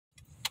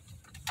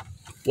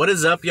What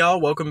is up,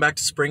 y'all? Welcome back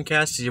to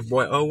Springcast. It's your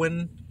boy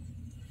Owen.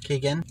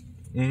 Keegan.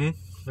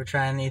 We're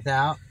trying these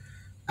out.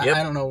 Yep.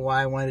 I don't know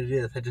why I wanted to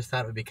do this. I just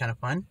thought it would be kind of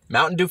fun.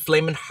 Mountain Dew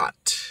Flamin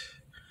Hot.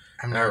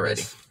 I'm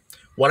nervous. Alrighty.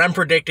 What I'm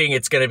predicting,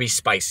 it's going to be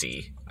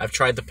spicy. I've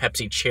tried the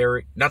Pepsi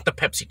cherry. Not the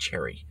Pepsi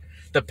cherry.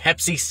 The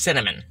Pepsi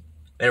cinnamon.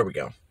 There we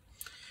go.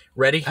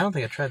 Ready? I don't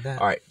think I tried that.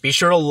 Alright. Be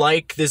sure to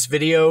like this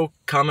video.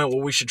 Comment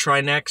what we should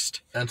try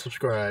next. And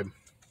subscribe.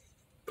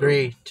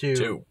 3,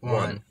 2,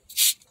 1.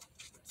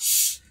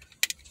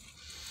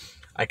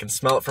 I can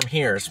smell it from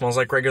here. It smells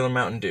like regular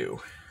Mountain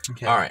Dew.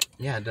 Okay. Alright.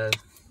 Yeah, it does.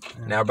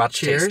 Now we're about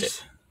to Cheers.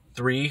 taste it.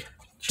 3,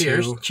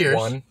 Cheers. 2, Cheers.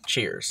 1.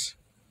 Cheers.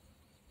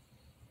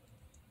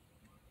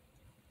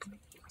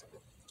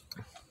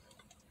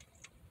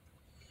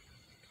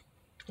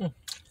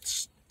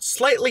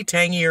 Slightly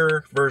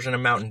tangier version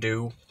of Mountain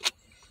Dew.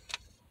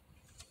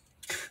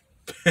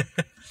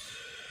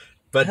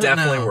 But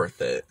definitely worth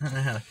it. I don't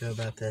know how to feel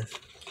about this.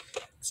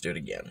 Let's do it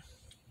again.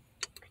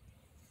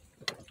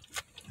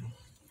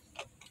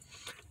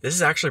 This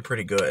is actually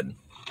pretty good.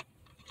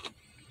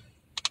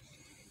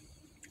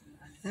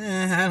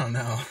 I don't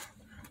know.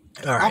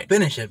 All right. I'll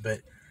finish it, but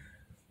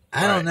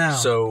I don't know.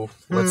 So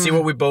let's see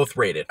what we both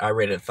rated. I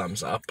rated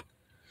thumbs up.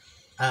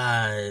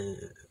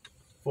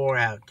 4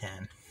 out of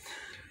 10.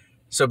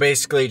 So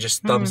basically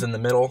just thumbs in the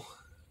middle.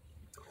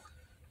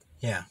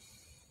 Yeah.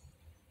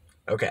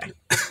 Okay.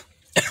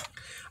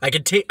 I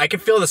can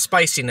feel the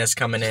spiciness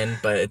coming in,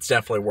 but it's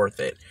definitely worth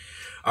it.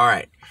 All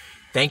right.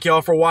 Thank you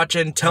all for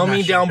watching. Tell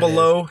me down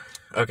below.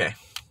 Okay.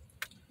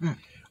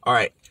 All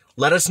right.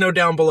 Let us know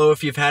down below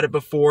if you've had it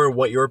before,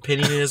 what your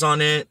opinion is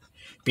on it.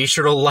 Be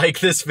sure to like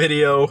this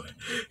video.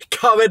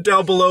 Comment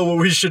down below what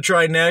we should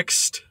try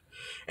next.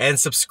 And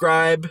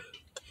subscribe.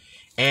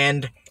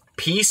 And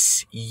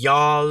peace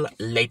y'all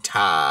later.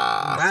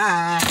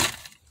 Bye.